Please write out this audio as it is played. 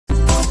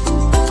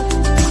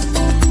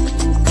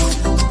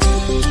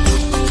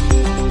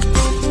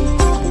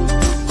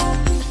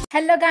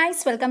Hello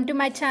guys, welcome to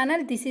my channel.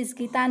 This is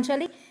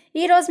Geetanjali.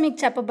 ఈ రోజు మీకు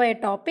చెప్పబోయే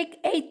topic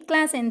 8th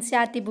class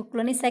NCERT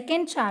బుక్లోని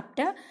 2nd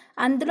chapter.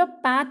 అందులో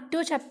పార్ట్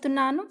 2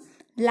 చెప్తున్నాను.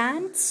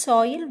 Land,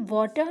 soil,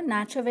 water,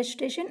 natural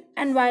vegetation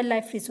and wild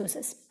life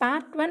resources.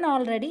 Part 1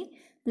 already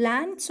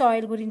land,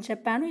 soil గురించి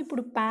చెప్పాను.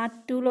 ఇప్పుడు part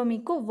 2లో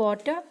మీకు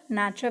water,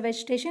 natural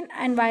vegetation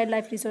and wild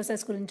life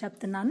resources గురించి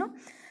చెప్తున్నాను.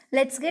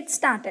 Let's get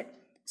started.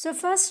 So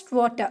first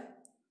water.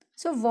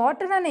 So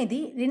water అనేది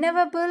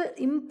రినవబుల్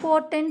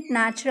ఇంపార్టెంట్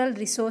న్యాచురల్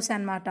రిసోర్స్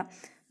అన్నమాట.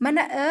 మన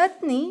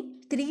ఎర్త్ని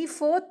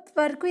 3/4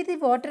 వరకు ఇది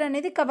వాటర్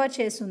అనేది కవర్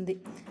చేస్తుంది.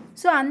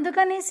 సో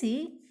అందుకనేసి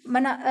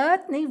మన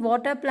ఎర్త్ని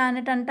వాటర్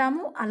ప్లానెట్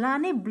అంటాము,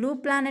 అలానే బ్లూ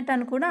ప్లానెట్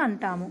అని కూడా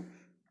అంటాము.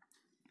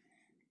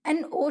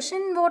 And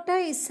ocean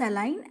water is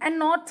saline and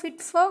not fit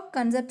for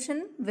consumption,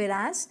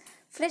 whereas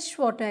fresh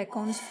water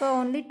accounts for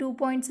only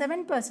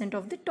 2.7%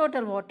 of the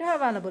total water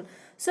available.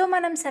 So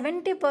మనం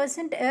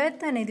 70%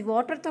 ఎర్త్ అనేది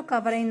వాటర్తో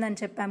కవర్ అయిందని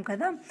చెప్పాం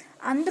కదా,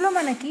 అందులో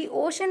మనకి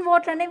ఓషన్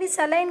వాటర్ అనేవి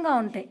సలైన్గా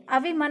ఉంటాయి,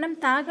 అవి మనం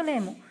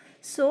తాగలేము.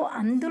 సో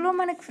అందులో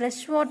మనకి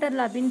ఫ్రెష్ వాటర్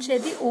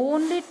లభించేది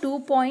ఓన్లీ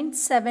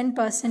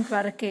 2.7%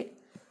 వరకే.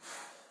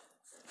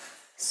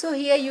 So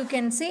here you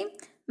can see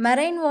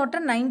marine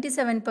water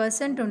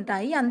 97%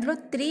 ఉంటాయి, అందులో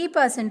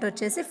 3%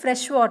 వచ్చేసి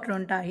ఫ్రెష్ వాటర్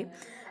ఉంటాయి.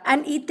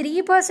 అండ్ ఈ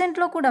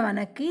 3%లో కూడా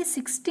మనకి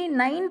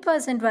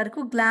 69% వరకు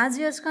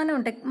గ్లాసియర్స్గానే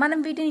ఉంటాయి, మనం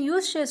వీటిని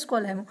యూజ్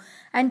చేసుకోలేము.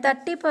 అండ్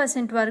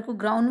 30% వరకు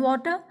ground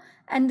water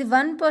and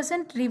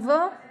 1%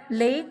 river,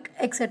 lake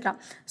etcetera.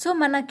 So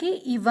మనకి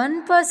ఈ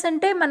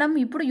 1%ఏ మనం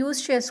ఇప్పుడు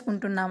యూజ్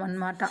చేసుకుంటున్నాం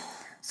అన్నమాట.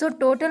 సో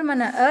టోటల్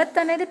మన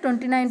ఎర్త్ అనేది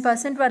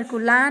 29% వరకు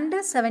ల్యాండ్,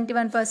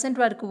 71%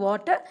 వరకు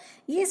వాటర్.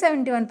 ఈ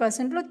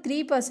 71%లో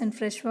 3%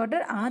 ఫ్రెష్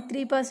వాటర్, ఆ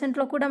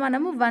 3%లో కూడా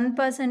మనము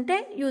 1%ఏ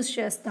యూజ్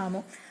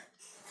చేస్తాము.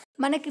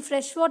 మనకి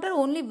ఫ్రెష్ వాటర్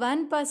ఓన్లీ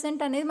 1%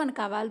 అనేది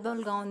మనకు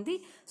అవైలబుల్గా ఉంది.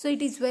 So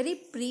it is very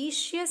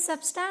precious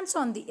substance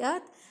on the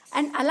earth.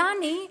 And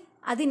అలానే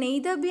అది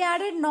neither be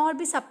added Nar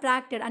B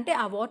subtracted, అంటే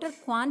ఆ వాటర్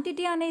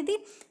క్వాంటిటీ అనేది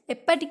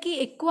ఎప్పటికీ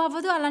ఎక్కువ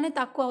అవ్వదు, అలానే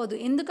తక్కువ అవ్వదు.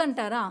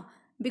 ఎందుకంటారా?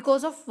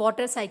 Because of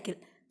water cycle.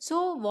 So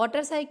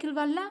water cycle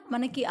వల్ల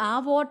మనకి ఆ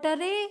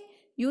వాటరే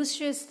యూజ్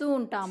చేస్తూ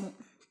ఉంటాము.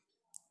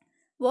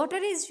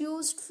 Water is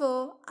used for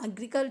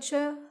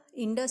agriculture,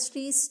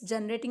 industries,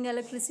 generating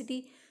electricity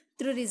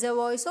through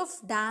reservoirs of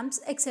dams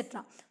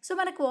etcetera. So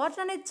మనకు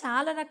వాటర్ అనేది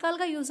చాలా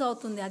రకాలుగా యూజ్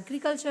అవుతుంది.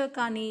 అగ్రికల్చర్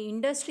కానీ,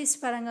 ఇండస్ట్రీస్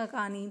పరంగా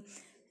కానీ,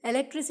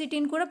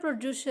 ఎలక్ట్రిసిటీని కూడా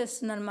ప్రొడ్యూస్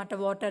చేస్తుంది అనమాట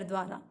వాటర్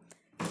ద్వారా.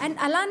 అండ్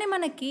అలానే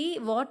మనకి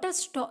వాటర్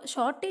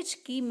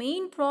షార్టేజ్కి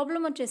మెయిన్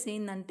ప్రాబ్లం వచ్చేసి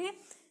ఏంటంటే,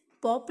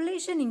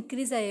 పాపులేషన్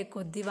ఇంక్రీజ్ అయ్యే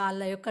కొద్దీ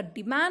వాళ్ళ యొక్క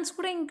డిమాండ్స్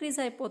కూడా ఇంక్రీజ్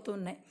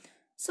అయిపోతున్నాయి.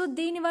 సో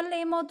దీనివల్ల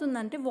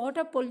ఏమవుతుందంటే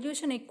వాటర్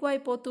పొల్యూషన్ ఎక్కువ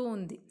అయిపోతూ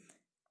ఉంది.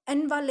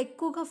 అండ్ వాళ్ళు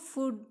ఎక్కువగా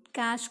food,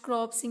 cash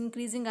crops,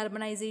 increasing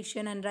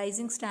urbanisation and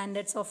rising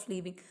standards of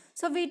living.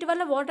 So వీటి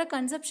వల్ల వాటర్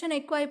కన్సంప్షన్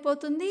ఎక్కువ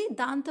అయిపోతుంది,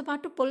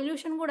 దాంతోపాటు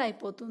పొల్యూషన్ కూడా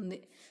అయిపోతుంది.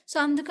 సో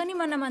అందుకని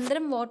మనం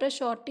అందరం వాటర్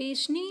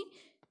షార్టేజ్ని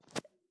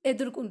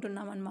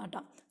ఎదుర్కొంటున్నాం అన్నమాట.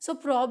 So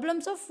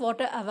problems of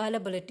water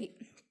availability.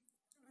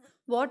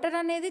 Water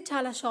అనేది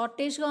చాలా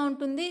షార్టేజ్గా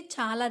ఉంటుంది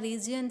చాలా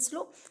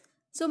రీజియన్స్లో.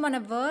 సో మన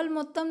వరల్డ్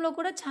మొత్తంలో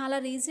కూడా చాలా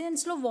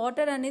రీజియన్స్లో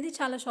వాటర్ అనేది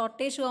చాలా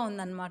షార్టేజ్గా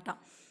ఉందన్నమాట.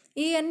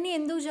 ఇవన్నీ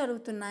ఎందుకు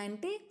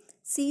జరుగుతున్నాయంటే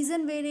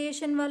సీజన్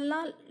వేరియేషన్ వల్ల,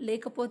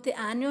 లేకపోతే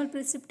annual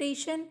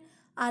precipitation,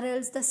 or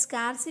else the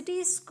scarcity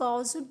is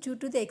caused due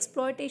to the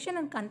exploitation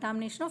and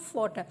contamination of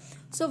water.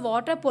 So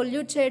water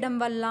pollute చేయడం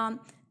వల్ల,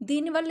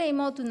 దీనివల్ల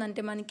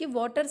ఏమవుతుందంటే మనకి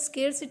వాటర్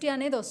స్కేర్సిటీ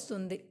అనేది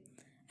వస్తుంది.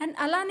 అండ్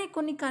అలానే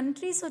కొన్ని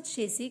కంట్రీస్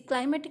వచ్చేసి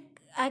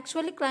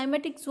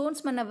క్లైమేటిక్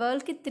జోన్స్ మన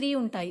వరల్డ్కి 3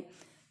 ఉంటాయి: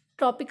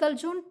 tropical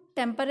zone,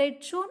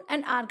 temperate zone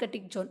and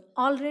ఆర్కటిక్ zone.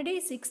 Already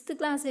 6th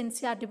class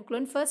NCERT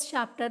బుక్లోని 1st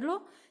చాప్టర్లో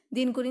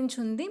దీని గురించి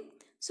ఉంది.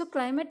 సో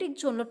క్లైమేటిక్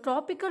జోన్లో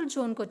ట్రాపికల్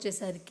జోన్కి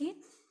వచ్చేసరికి,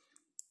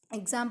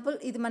 ఎగ్జాంపుల్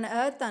ఇది మన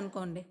ఎర్త్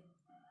అనుకోండి,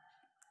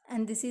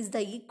 and this is the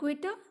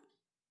equator.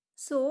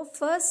 So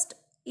first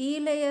ఈ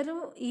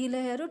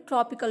లేయరు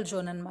ట్రాపికల్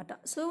జోన్ అనమాట.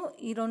 సో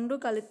ఈ రెండు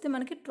కలిపితే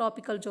మనకి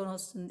ట్రాపికల్ జోన్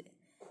వస్తుంది.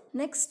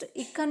 నెక్స్ట్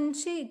ఇక్కడి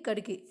నుంచి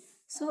ఇక్కడికి,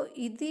 సో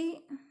ఇది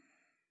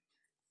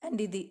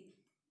అండ్ ఇది,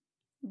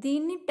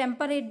 దీన్ని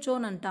టెంపరేట్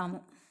జోన్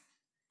అంటాము.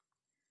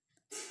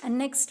 అండ్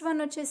నెక్స్ట్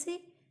వన్ వచ్చేసి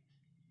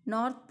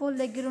నార్త్ పోల్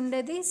దగ్గర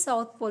ఉండేది,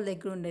 సౌత్ పోల్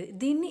దగ్గర ఉండేది,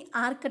 దీన్ని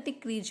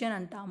ఆర్కటిక్ రీజియన్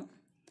అంటాము.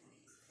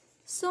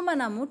 సో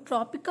మనము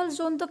ట్రాపికల్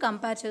జోన్తో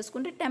కంపేర్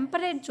చేసుకుంటే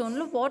టెంపరేట్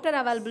జోన్లో వాటర్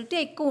అవైలబిలిటీ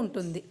ఎక్కువ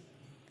ఉంటుంది.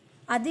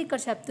 అది ఇక్కడ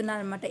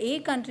చెప్తున్నారు అనమాట. ఏ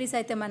కంట్రీస్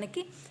అయితే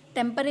మనకి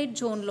టెంపరేట్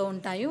జోన్లో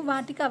ఉంటాయో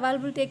వాటికి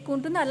అవైలబిలిటీ ఎక్కువ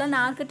ఉంటుంది, అలానే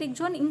ఆర్కటిక్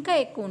జోన్ ఇంకా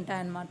ఎక్కువ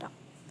ఉంటాయన్నమాట.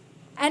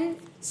 అండ్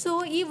సో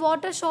ఈ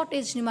వాటర్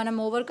షార్టేజ్ని మనం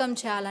ఓవర్కమ్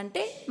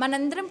చేయాలంటే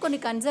మనందరం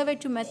కొన్ని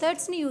కన్జర్వేటివ్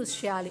మెథడ్స్ని యూజ్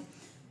చేయాలి.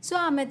 సో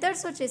ఆ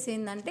మెథడ్స్ వచ్చేసి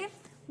ఏంటంటే,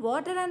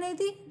 వాటర్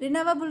అనేది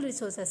రినవబుల్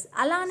రిసోర్సెస్,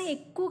 అలానే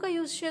ఎక్కువగా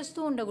యూజ్ చేస్తూ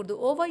ఉండకూడదు.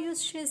 ఓవర్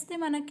యూజ్ చేస్తే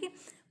మనకి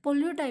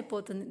పొల్యూట్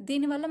అయిపోతుంది,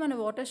 దీనివల్ల మన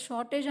వాటర్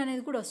షార్టేజ్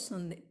అనేది కూడా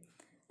వస్తుంది.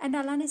 అండ్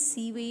అలానే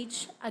sewage,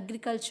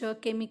 agriculture,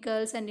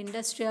 chemicals and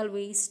industrial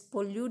waste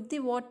pollute the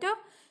water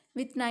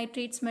with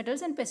nitrates,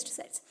 metals and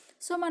pesticides.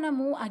 So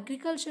మనము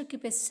అగ్రికల్చర్కి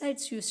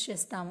పెస్టిసైడ్స్ యూజ్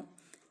చేస్తాము,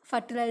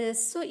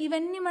 ఫర్టిలైజర్స్. సో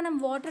ఇవన్నీ మనం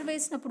వాటర్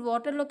వేసినప్పుడు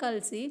వాటర్లో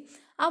కలిసి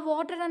ఆ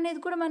వాటర్ అనేది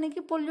కూడా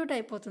మనకి పొల్యూట్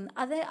అయిపోతుంది.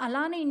 అదే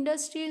అలానే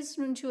ఇండస్ట్రీస్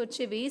నుంచి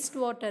వచ్చే వేస్ట్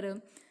వాటర్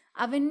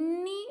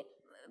అవన్నీ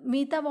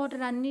మిగతా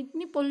వాటర్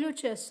అన్నిటిని పొల్యూట్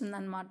చేస్తుంది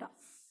అనమాట.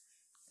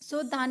 సో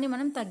దాన్ని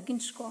మనం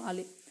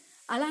తగ్గించుకోవాలి.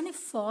 అలానే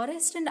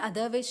forest and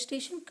other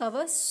vegetation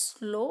covers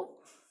slow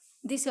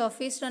the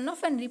surface run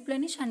of and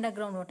రీప్లెనిష్ under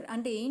ground water.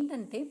 అంటే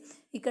ఏంటంటే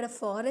ఇక్కడ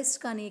ఫారెస్ట్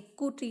కానీ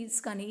ఎక్కువ ట్రీస్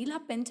కానీ ఇలా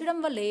పెంచడం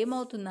వల్ల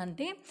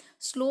ఏమవుతుందంటే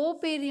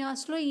స్లోప్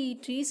ఏరియాస్లో ఈ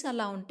ట్రీస్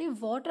అలా ఉంటే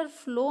వాటర్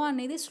ఫ్లో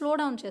అనేది స్లో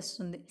డౌన్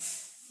చేస్తుంది.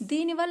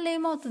 దీనివల్ల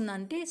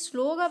ఏమవుతుందంటే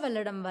స్లోగా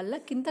వెళ్ళడం వల్ల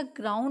కింద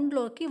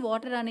గ్రౌండ్లోకి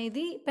వాటర్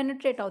అనేది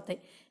పెనిట్రేట్ అవుతాయి.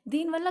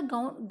 దీనివల్ల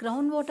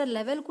గ్రౌండ్ వాటర్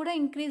లెవెల్ కూడా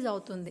ఇంక్రీజ్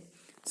అవుతుంది.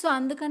 సో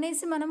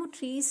అందుకనేసి మనము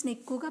ట్రీస్ని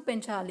ఎక్కువగా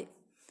పెంచాలి.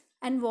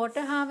 And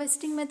water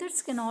harvesting methods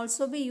can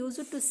also be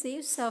used to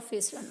save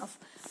surface runoff.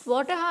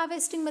 Water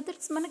harvesting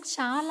methods మనకు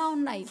చాలా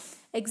ఉన్నాయి.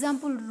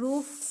 ఎగ్జాంపుల్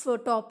రూఫ్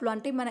టాప్లో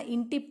అంటే మన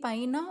ఇంటి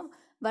పైన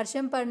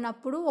వర్షం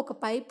పడినప్పుడు ఒక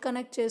పైప్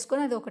కనెక్ట్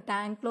చేసుకొని అది ఒక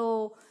ట్యాంక్లో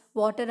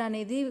వాటర్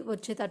అనేది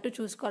వచ్చేటట్టు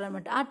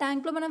చూసుకోవాలన్నమాట. ఆ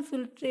ట్యాంక్లో మనం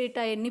ఫిల్టరేట్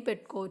అవన్నీ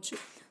పెట్టుకోవచ్చు.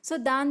 సో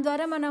దాని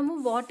ద్వారా మనము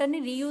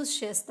వాటర్ని రీయూజ్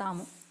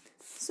చేస్తాము.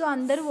 సో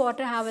అందరూ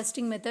వాటర్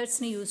హార్వెస్టింగ్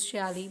మెథడ్స్ని యూజ్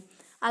చేయాలి.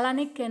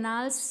 అలానే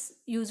canals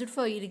used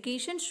for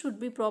irrigation should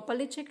be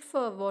properly checked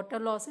for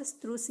water losses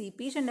through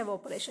seepage and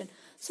evaporation.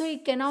 So ఈ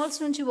కెనాల్స్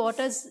నుంచి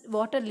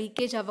వాటర్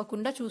లీకేజ్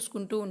అవ్వకుండా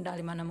చూసుకుంటూ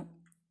ఉండాలి మనము.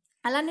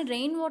 అలానే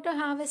rain water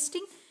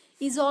harvesting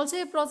is also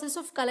a process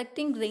of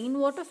collecting rain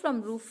water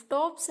from roof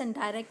tops and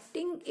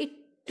directing it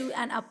to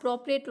an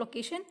appropriate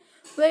location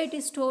wear it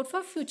is stored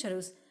for future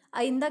use.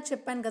 ఇందాక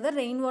చెప్పాను కదా,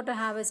 rain water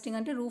harvesting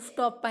అంటే roof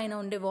top పైన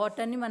ఉండే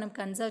వాటర్ని మనం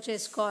conserve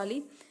చేసుకోవాలి.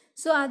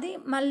 So అది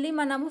మళ్ళీ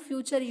మనము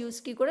ఫ్యూచర్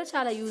యూస్కి కూడా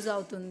చాలా యూజ్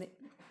అవుతుంది.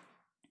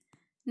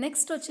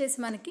 నెక్స్ట్ వచ్చేసి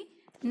మనకి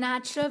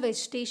natural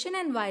vegetation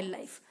and wild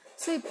life.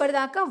 So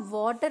ఇప్పటిదాకా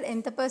వాటర్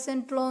ఎంత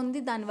పర్సెంట్లో ఉంది,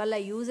 దానివల్ల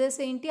యూజెస్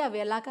ఏంటి, అవి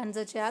ఎలా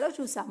కన్సర్వ్ చేయాలో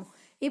చూసాము.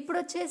 ఇప్పుడు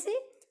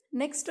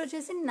నెక్స్ట్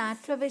వచ్చేసి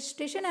natural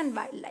vegetation and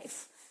wild life.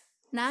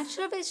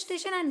 Natural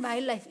vegetation and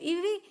wild life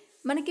ఇవి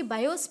మనకి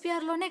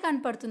బయోస్పియర్లోనే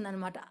కనపడుతుంది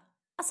అనమాట.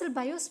 అసలు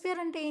బయోస్పియర్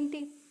అంటే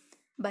ఏంటి?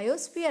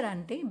 బయోస్పియర్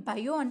అంటే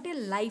బయో అంటే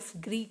లైఫ్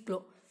గ్రీక్లో.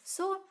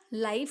 సో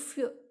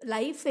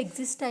లైఫ్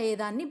ఎగ్జిస్ట్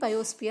అయ్యేదాన్ని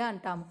బయోస్పియర్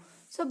అంటాము.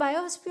 సో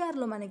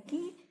బయోస్పియర్లో మనకి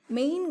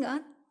మెయిన్గా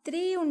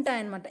 3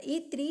 ఉంటాయన్నమాట. ఈ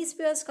 3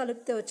 స్పియర్స్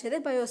కలిపితే వచ్చేదే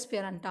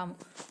బయోస్పియర్ అంటాము.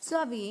 సో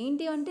అవి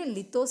ఏంటి అంటే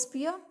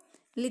లిథోస్పియర్,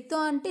 లిథో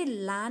అంటే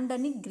ల్యాండ్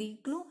అని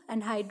గ్రీక్లో,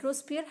 అండ్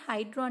హైడ్రోస్పియర్,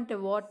 హైడ్రో అంటే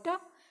water,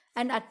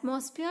 and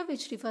atmosphere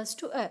which refers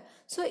to air.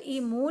 So ఈ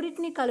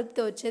మూడింటిని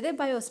కలిపితే వచ్చేదే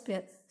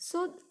బయోస్పియర్. సో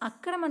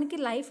అక్కడ మనకి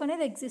లైఫ్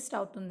అనేది ఎగ్జిస్ట్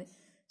అవుతుంది.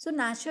 So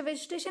natural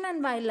vegetation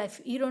and wild life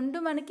ఈ రెండు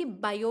మనకి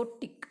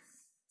Biotique.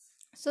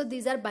 So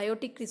these are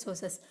Biotique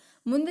resources.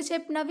 ముందు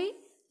చెప్పినవి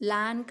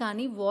ల్యాండ్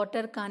కానీ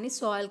వాటర్ కానీ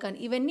సాయిల్ కానీ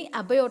ఇవన్నీ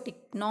అబయోటిక్,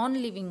 నాన్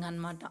లివింగ్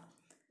అన్నమాట.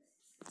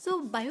 సో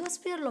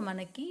బయోస్పియర్లో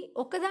మనకి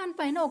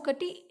ఒకదానిపైన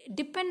ఒకటి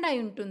డిపెండ్ అయి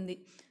ఉంటుంది.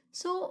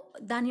 సో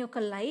దాని యొక్క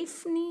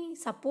లైఫ్ని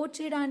సపోర్ట్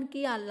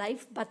చేయడానికి, ఆ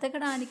లైఫ్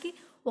బతకడానికి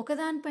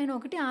ఒకదానిపైన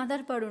ఒకటి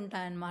ఆధారపడి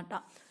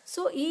ఉంటాయన్నమాట.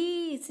 సో ఈ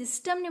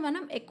సిస్టమ్ని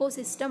మనం ఎకో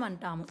సిస్టమ్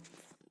అంటాము.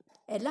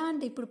 ఎలా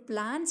అంటే ఇప్పుడు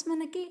ప్లాంట్స్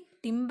మనకి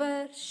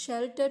టింబర్,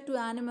 షెల్టర్ టు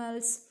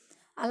యానిమల్స్,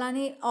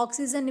 అలానే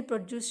ఆక్సిజన్ని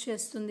ప్రొడ్యూస్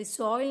చేస్తుంది,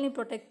 సాయిల్ని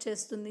ప్రొటెక్ట్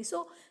చేస్తుంది. సో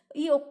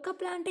ఈ ఒక్క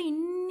ప్లాంట్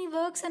ఇన్ని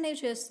వర్క్స్ అనేవి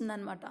చేస్తుంది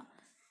అనమాట.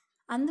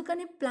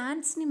 అందుకని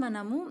ప్లాంట్స్ని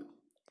మనము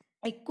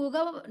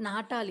ఎక్కువగా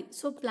నాటాలి.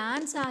 సో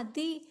ప్లాంట్స్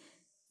అది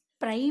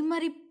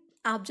ప్రైమరీ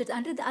ఆబ్జెక్ట్,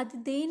 అంటే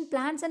అది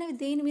ప్లాంట్స్ అనేవి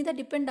దేని మీద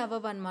డిపెండ్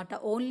అవ్వవు అనమాట.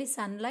 Only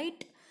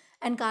sunlight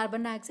and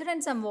carbon dioxide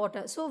and some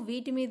water. So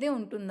వీటి మీదే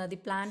ఉంటుంది అది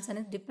ప్లాంట్స్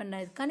అనేది డిపెండ్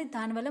అయ్యేది. కానీ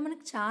దానివల్ల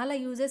మనకి చాలా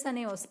యూజెస్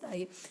అనేవి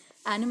వస్తాయి.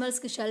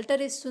 యానిమల్స్కి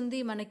షెల్టర్ ఇస్తుంది,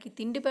 మనకి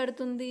తిండి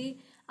పెడుతుంది,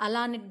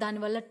 అలానే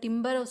దానివల్ల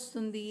టింబర్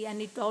వస్తుంది,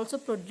 and it also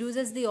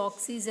produces the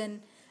oxygen,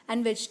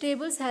 and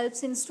vegetables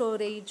helps in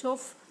storage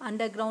of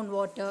under ground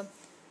water.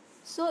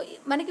 So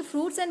మనకి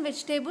ఫ్రూట్స్ అండ్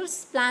వెజిటేబుల్స్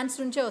ప్లాంట్స్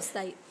నుంచే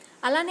వస్తాయి.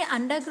 అలానే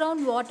అండర్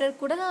గ్రౌండ్ వాటర్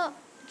కూడా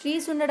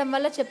ట్రీస్ ఉండడం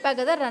వల్ల చెప్పా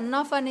కదా, రన్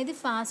ఆఫ్ అనేది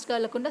ఫాస్ట్గా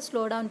వెళ్ళకుండా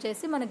స్లో డౌన్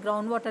చేసి మన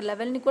గ్రౌండ్ వాటర్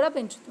లెవెల్ని కూడా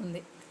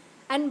పెంచుతుంది.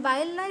 అండ్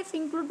వైల్డ్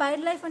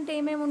లైఫ్ అంటే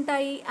ఏమేమి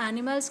ఉంటాయి?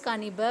 యానిమల్స్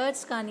కానీ,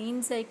 బర్డ్స్ కానీ,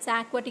 ఇన్సెక్ట్స్,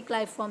 ఆక్వాటిక్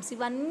లైఫ్ ఫామ్స్,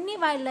 ఇవన్నీ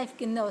వైల్డ్ లైఫ్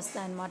కింద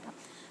వస్తాయన్నమాట.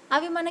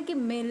 అవి మనకి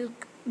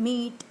milk,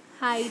 meet,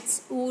 hides,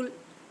 wool,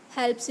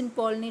 helps in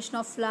pollination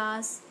of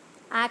flowers,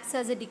 acts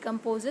as a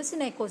decomposers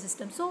in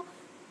ecosystem. So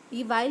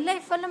ఈ వైల్డ్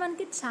లైఫ్ వల్ల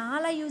మనకి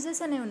చాలా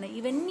యూజెస్ అనేవి ఉన్నాయి.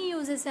 ఇవన్నీ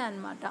యూజెసే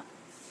అనమాట.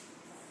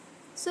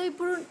 సో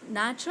ఇప్పుడు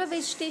న్యాచురల్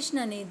వెజిటేషన్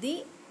అనేది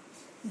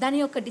దాని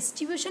యొక్క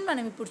డిస్ట్రిబ్యూషన్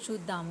మనం ఇప్పుడు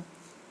చూద్దాము.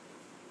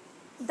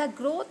 The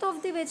growth of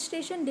the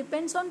vegetation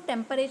depends on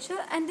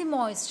temperature and the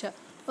moisture.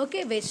 Okay,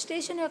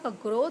 vegetation యొక్క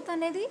గ్రోత్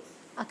అనేది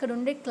అక్కడ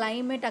ఉండే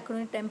క్లైమేట్, అక్కడ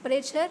ఉండే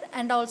టెంపరేచర్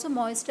అండ్ ఆల్సో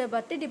మాయిశ్చర్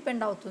బట్టి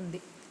డిపెండ్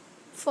అవుతుంది.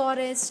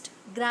 Forest,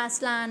 gross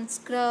land,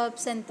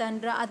 scrubs and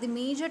తండ్రా అది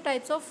major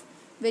types of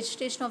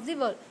vegetation of the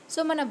world.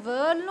 So మన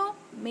వరల్డ్లో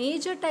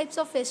మేజర్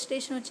టైప్స్ ఆఫ్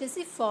వెజిటేషన్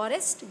వచ్చేసి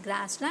forest,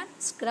 gross land,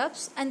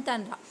 scrubs and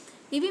తండ్రా.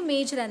 ఇవి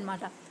మేజర్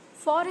అనమాట.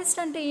 ఫారెస్ట్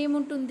అంటే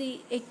ఏముంటుంది?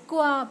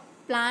 ఎక్కువ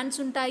ప్లాంట్స్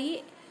ఉంటాయి,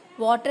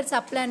 వాటర్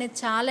సప్లై అనేది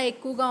చాలా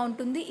ఎక్కువగా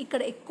ఉంటుంది.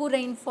 ఇక్కడ ఎక్కువ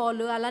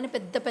రెయిన్ఫాల్, అలానే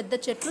పెద్ద పెద్ద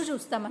చెట్లు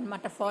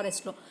చూస్తామన్నమాట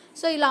ఫారెస్ట్లో.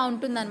 సో ఇలా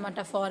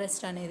ఉంటుందన్నమాట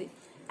ఫారెస్ట్ అనేది.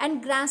 అండ్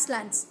గ్రాస్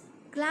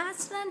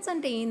ల్యాండ్స్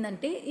అంటే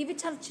ఏంటంటే ఇవి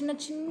చాలా చిన్న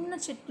చిన్న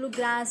చెట్లు,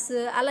 గ్రాస్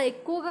అలా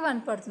ఎక్కువగా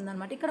కనపడుతుంది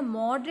అనమాట. ఇక్కడ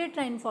మోడరేట్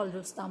రైన్ఫాల్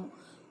చూస్తాము.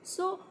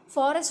 సో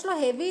ఫారెస్ట్లో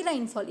హెవీ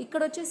రైన్ఫాల్,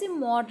 ఇక్కడ వచ్చేసి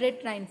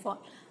మోడరేట్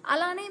రైన్ఫాల్.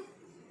 అలానే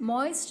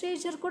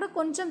మాయిశ్చరైజర్ కూడా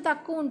కొంచెం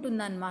తక్కువ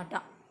ఉంటుందన్నమాట.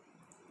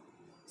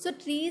 సో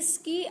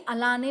ట్రీస్కి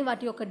అలానే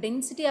వాటి యొక్క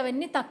డెన్సిటీ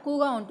అవన్నీ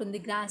తక్కువగా ఉంటుంది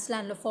గ్రాస్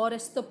ల్యాండ్లో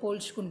ఫారెస్ట్తో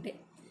పోల్చుకుంటే.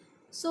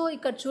 సో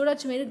ఇక్కడ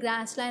చూడొచ్చు మీరు,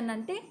 గ్రాస్ ల్యాండ్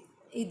అంటే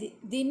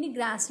దీన్ని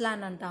గ్రాస్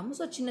ల్యాండ్ అంటాము.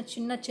 సో చిన్న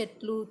చిన్న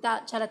చెట్లు,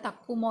 చాలా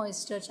తక్కువ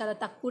మాయిశ్చర్, చాలా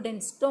తక్కువ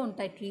డెన్సిటీతో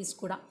ఉంటాయి ట్రీస్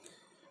కూడా.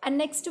 అండ్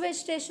నెక్స్ట్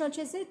వెజిటేషన్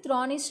వచ్చేసి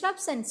థ్రానీ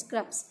shrubs అండ్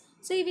స్క్రబ్స్.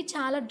 సో ఇవి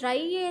చాలా డ్రై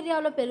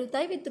ఏరియాలో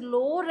పెరుగుతాయి విత్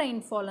లో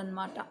రైన్ఫాల్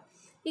అనమాట.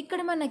 ఇక్కడ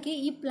మనకి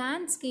ఈ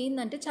ప్లాంట్స్కి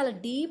ఏంటంటే చాలా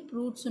డీప్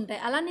రూట్స్ ఉంటాయి.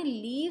 అలానే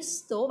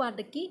లీవ్స్తో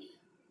వాటికి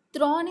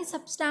థ్రానీ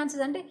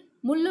సబ్స్టాన్సెస్ అంటే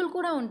ముళ్ళులు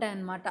కూడా ఉంటాయి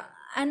అన్నమాట.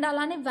 అండ్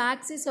అలానే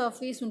వ్యాక్సీ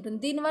సర్ఫేస్ ఉంటుంది.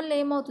 దీనివల్ల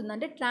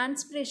ఏమవుతుందంటే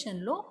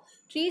ట్రాన్స్పిరేషన్లో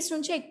ట్రీస్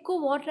నుంచి ఎక్కువ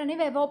వాటర్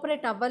అనేవి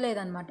ఎవాపరేట్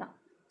అవ్వలేదన్నమాట.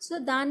 సో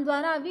దాని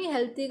ద్వారా అవి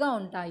హెల్తీగా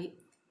ఉంటాయి.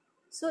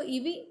 సో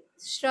ఇవి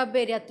shrub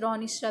ఏరియా,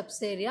 థ్రానీ shrubs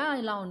ఏరియా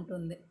ఇలా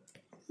ఉంటుంది.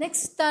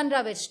 నెక్స్ట్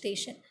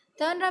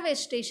టర్న్రా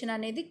వెజిటేషన్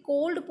అనేది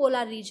కోల్డ్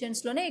పోలార్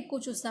రీజియన్స్లోనే ఎక్కువ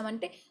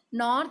చూస్తామంటే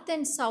north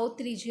and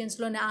south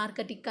రీజియన్స్లోనే,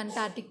 ఆర్కటిక్,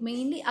 Antarctic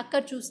mainly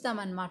అక్కడ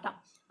చూస్తామన్నమాట.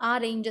 ఆ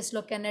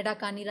రేంజెస్లో కెనడా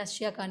కానీ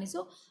రష్యా కానీ. సో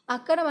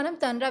అక్కడ మనం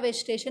టండ్రా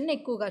వెజిటేషన్ని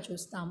ఎక్కువగా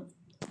చూస్తాము.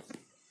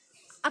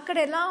 అక్కడ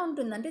ఎలా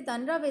ఉంటుందంటే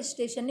టండ్రా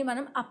వెజిటేషన్ని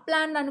మనం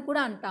అప్లాండ్ అని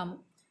కూడా అంటాము.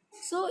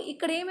 సో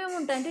ఇక్కడ ఏమేమి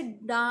ఉంటాయంటే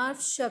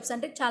డార్క్ shrubs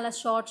అంటే చాలా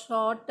షార్ట్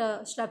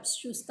shrubs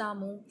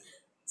చూస్తాము.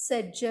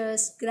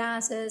 Sedges,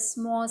 grasses,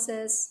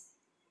 masses,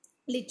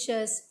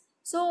 lychees.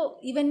 So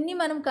ఇవన్నీ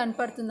మనం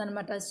కనపడుతుంది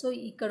అనమాట. సో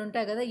ఇక్కడ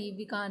ఉంటాయి కదా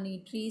ఇవి కానీ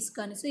ట్రీస్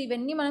కానీ. సో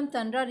ఇవన్నీ మనం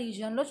టండ్రా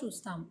రీజియన్లో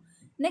చూస్తాము.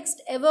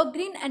 Next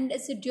evergreen and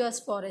deciduous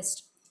forest.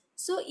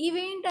 So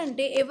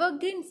ఇవేంటంటే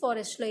ఎవర్గ్రీన్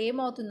ఫారెస్ట్లో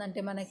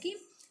ఏమవుతుందంటే మనకి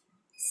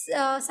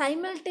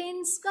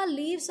సైమల్టేనియస్గా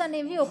లీవ్స్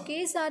అనేవి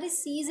ఒకేసారి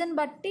సీజన్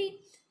బట్టి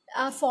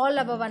ఫాల్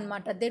అవ్వవు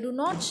అనమాట. They do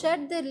not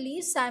shed there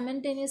leaves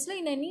simultaneously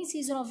in any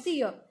season of the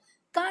year.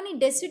 కానీ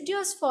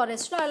డెసిడ్యుయస్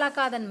ఫారెస్ట్లో అలా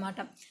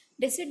కాదనమాట.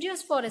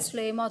 డెసిడ్యుయస్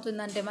ఫారెస్ట్లో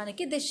ఏమవుతుందంటే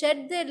మనకి they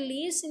shed there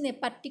leaves in a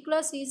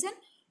particular season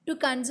to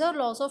conserve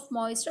loss of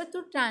moisture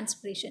through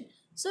transpiration.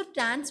 So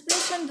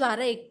transpiration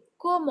ద్వారా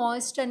ఎక్కువ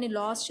మాయిశ్చర్ని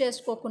loss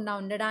చేసుకోకుండా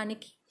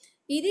ఉండడానికి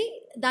ఇది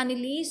దాని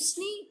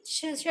లీవ్స్ని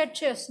షెడ్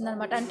చేస్తుంది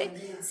అనమాట. అంటే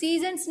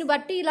సీజన్స్ని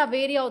బట్టి ఇలా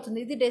వేరీ అవుతుంది.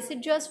 ఇది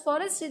డెసిడ్యుయస్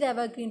ఫారెస్ట్, ఇది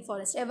ఎవర్గ్రీన్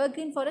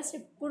ఫారెస్ట్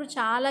ఎప్పుడు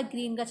చాలా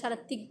గ్రీన్గా, చాలా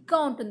థిక్గా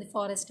ఉంటుంది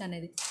ఫారెస్ట్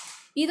అనేది.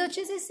 ఇది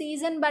వచ్చేసి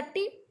సీజన్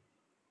బట్టి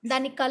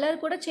దాని కలర్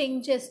కూడా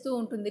చేంజ్ చేస్తూ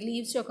ఉంటుంది,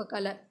 లీవ్స్ యొక్క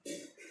కలర్.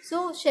 సో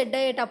షెడ్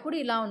అయ్యేటప్పుడు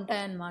ఇలా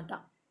ఉంటాయన్నమాట.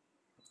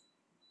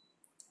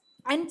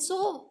 అండ్ సో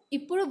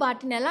ఇప్పుడు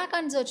వాటిని ఎలా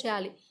కన్జర్వ్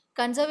చేయాలి?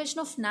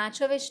 Conservation of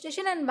natural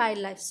vegetation and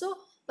wild life. So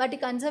వాటి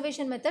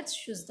కన్జర్వేషన్ మెథడ్స్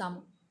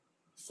చూస్తాము.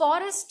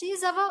 Forest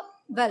is our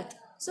wealth.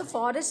 So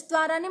forest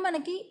ద్వారానే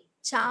మనకి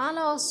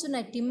చాలా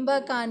వస్తున్నాయి.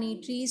 టింబర్ కానీ,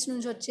 ట్రీస్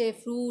నుంచి వచ్చే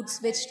ఫ్రూట్స్,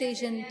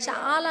 వెజిటేషన్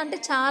చాలా అంటే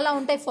చాలా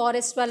ఉంటాయి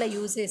ఫారెస్ట్ వల్ల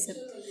uses.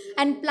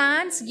 And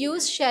plants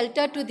gives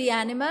shelter to the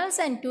animals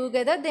and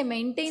together they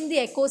maintain the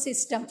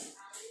ecosystem.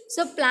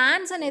 So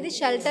plants అనేది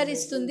షెల్టర్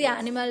ఇస్తుంది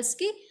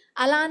యానిమల్స్కి,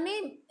 అలానే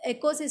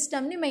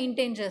ఎకోసిస్టమ్ని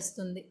మెయింటైన్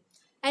చేస్తుంది.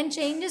 And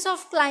changes of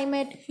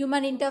climate,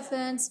 human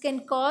interference can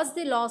cause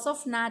the loss of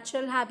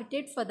natural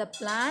habitat for the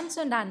plants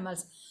and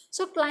animals.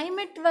 So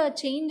climate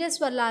changes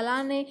వల్ల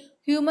అలానే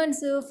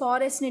humans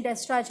ఫారెస్ట్ని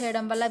destroy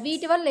చేయడం వల్ల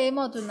వీటి వల్ల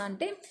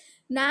ఏమవుతుందంటే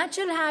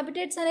న్యాచురల్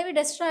హ్యాబిటేట్స్ అనేవి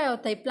డిస్ట్రాయ్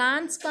అవుతాయి.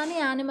 ప్లాంట్స్ కానీ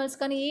యానిమల్స్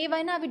కానీ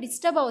ఏవైనా అవి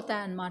డిస్టర్బ్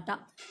అవుతాయి అన్నమాట.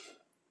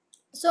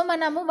 సో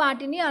మనము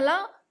వాటిని అలా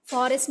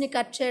ఫారెస్ట్ని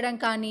కట్ చేయడం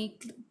కానీ,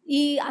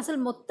 అసలు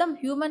మొత్తం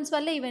హ్యూమన్స్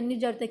వల్లే ఇవన్నీ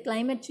జరుగుతాయి.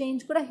 క్లైమేట్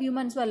చేంజ్ కూడా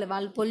హ్యూమన్స్ వల్లే,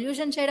 వాళ్ళు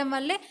పొల్యూషన్ చేయడం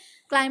వల్లే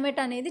క్లైమేట్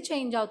అనేది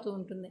చేంజ్ అవుతూ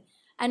ఉంటుంది.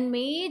 And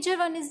major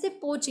one is the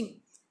poaching.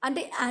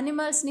 అంటే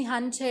యానిమల్స్ని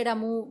హంట్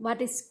చేయడము,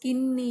 వాటి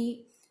స్కిన్ని,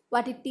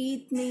 వాటి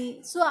టీత్ని,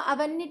 సో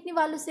అవన్నిటిని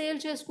వాళ్ళు సేల్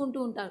చేసుకుంటూ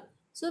ఉంటారు.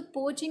 సో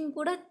పోచింగ్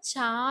కూడా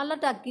చాలా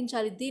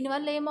తగ్గించాలి.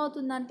 దీనివల్ల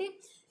ఏమవుతుందంటే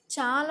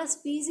చాలా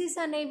స్పీసీస్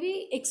అనేవి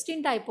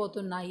ఎక్స్టింక్ట్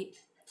అయిపోతున్నాయి.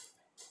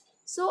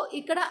 సో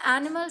ఇక్కడ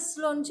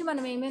యానిమల్స్లోంచి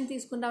మనం ఏమేమి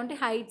తీసుకుంటామంటే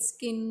hide,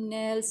 skin,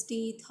 nails,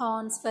 teeth,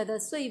 horns,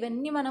 feathers. So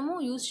ఇవన్నీ మనము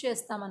యూజ్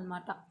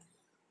చేస్తామన్నమాట.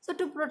 So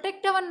to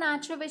protect our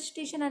natural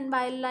vegetation and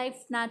wild life,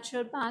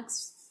 natural parks,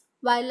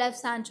 wild life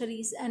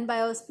sanctuaries and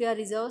biosphere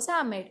reserves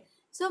are made.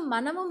 So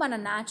మనము మన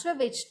న్యాచురల్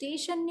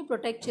వెజిటేషన్ని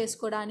ప్రొటెక్ట్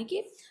చేసుకోవడానికి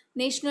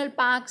national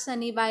parks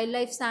అని, wild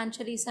life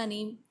sanctuaries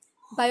అని,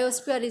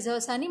 biosphere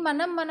reserves అని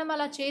మనం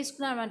అలా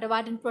చేసుకున్నామంటే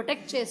వాటిని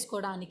ప్రొటెక్ట్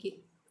చేసుకోవడానికి.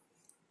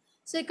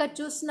 సో ఇక్కడ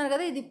చూస్తున్నారు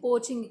కదా, ఇది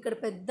పోచింగ్. ఇక్కడ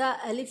పెద్ద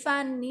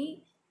ఎలిఫాంట్ని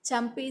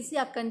చంపేసి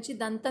అక్కడి నుంచి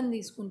దంతం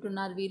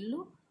తీసుకుంటున్నారు వీళ్ళు.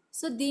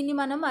 సో దీన్ని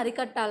మనం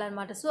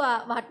అరికట్టాలన్నమాట. సో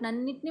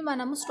వాటినన్నిటిని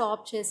మనము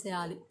స్టాప్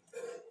చేసేయాలి.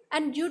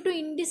 And due to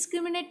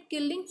indiscriminate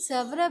killing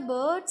several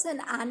birds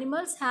and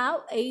animals have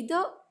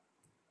either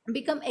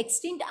become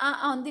extinct are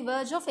on the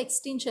verge of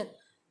extinction.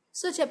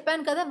 So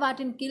చెప్పాను కదా,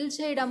 వాటిని కిల్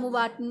చేయడము,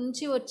 వాటి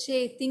నుంచి వచ్చే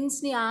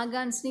థింగ్స్ని,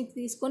 ఆర్గాన్స్ని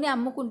తీసుకొని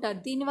అమ్ముకుంటారు.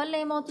 దీనివల్ల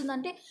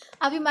ఏమవుతుందంటే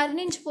అవి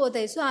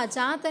మరణించిపోతాయి. సో ఆ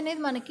జాత్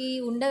అనేది మనకి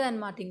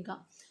ఉండదన్నమాట ఇంకా.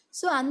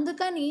 సో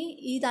అందుకని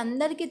ఇది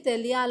అందరికీ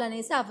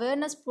తెలియాలనేసి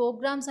అవేర్నెస్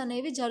ప్రోగ్రామ్స్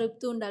అనేవి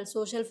జరుపుతూ ఉండాలి.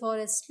 సోషల్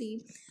ఫారెస్ట్లీ,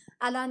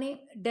 అలానే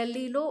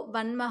ఢిల్లీలో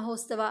వన్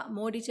మహోత్సవ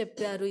మోడీ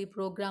చెప్పారు ఈ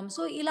ప్రోగ్రామ్.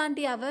 సో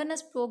ఇలాంటి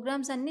అవేర్నెస్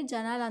ప్రోగ్రామ్స్ అన్నీ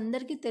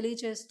జనాలందరికీ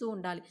తెలియచేస్తూ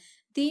ఉండాలి.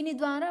 దీని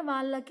ద్వారా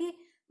వాళ్ళకి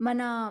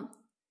మన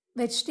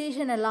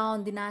వెజిటేషన్ ఎలా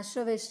ఉంది,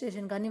 న్యాచురల్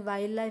వెజిటేషన్ కానీ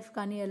వైల్డ్ లైఫ్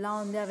కానీ ఎలా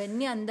ఉంది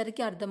అవన్నీ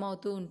అందరికీ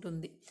అర్థమవుతూ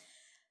ఉంటుంది.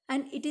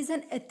 And it is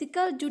an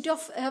ethical duty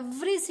of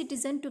every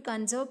citizen to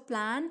conserve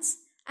plants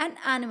and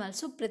animals.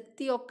 So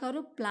ప్రతి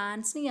ఒక్కరు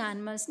ప్లాంట్స్ని,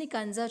 యానిమల్స్ని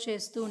కన్జర్వ్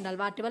చేస్తూ ఉండాలి.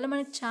 వాటి వల్ల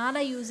మనకి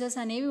చాలా యూజెస్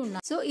అనేవి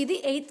ఉన్నాయి. సో ఇది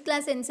 8th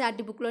class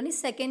NCERT బుక్లోని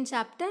 2nd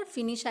chapter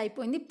finish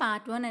అయిపోయింది,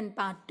 part 1 and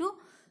part 2.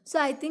 So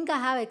I think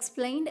I have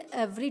explained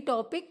every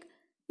topic.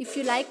 If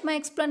you like my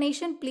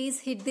explanation, please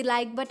hit the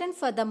like button.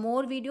 For the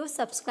more videos,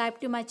 subscribe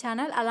to my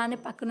channel. అలానే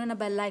పక్కనున్న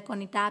bell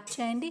ఐకాన్ని tap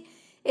చేయండి.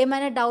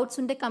 ఏమైనా doubts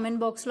ఉంటే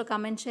comment బాక్స్లో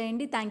comment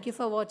చేయండి. Thank you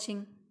for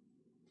watching.